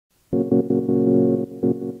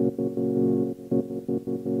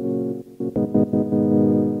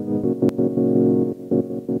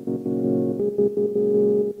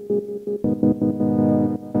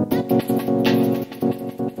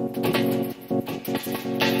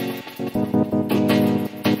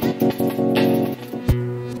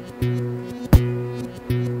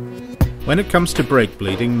When it comes to brake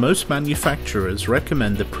bleeding, most manufacturers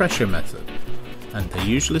recommend the pressure method, and they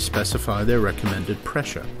usually specify their recommended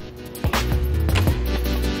pressure.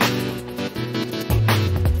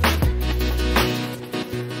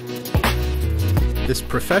 This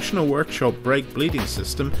professional workshop brake bleeding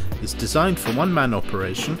system is designed for one-man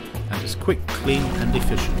operation and is quick, clean and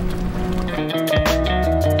efficient.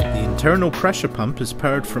 The internal pressure pump is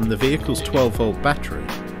powered from the vehicle's 12-volt battery,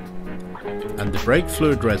 and the brake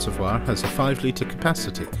fluid reservoir has a 5 litre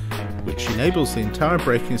capacity, which enables the entire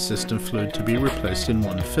braking system fluid to be replaced in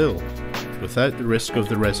one fill, without the risk of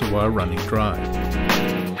the reservoir running dry.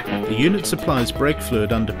 The unit supplies brake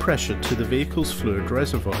fluid under pressure to the vehicle's fluid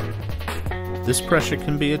reservoir. This pressure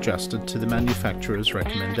can be adjusted to the manufacturer's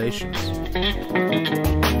recommendations.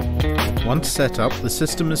 Once set up, the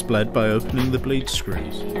system is bled by opening the bleed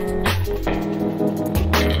screws.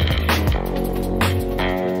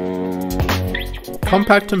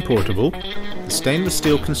 Compact and portable, the stainless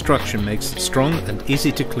steel construction makes it strong and easy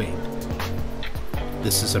to clean.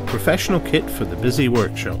 This is a professional kit for the busy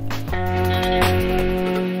workshop.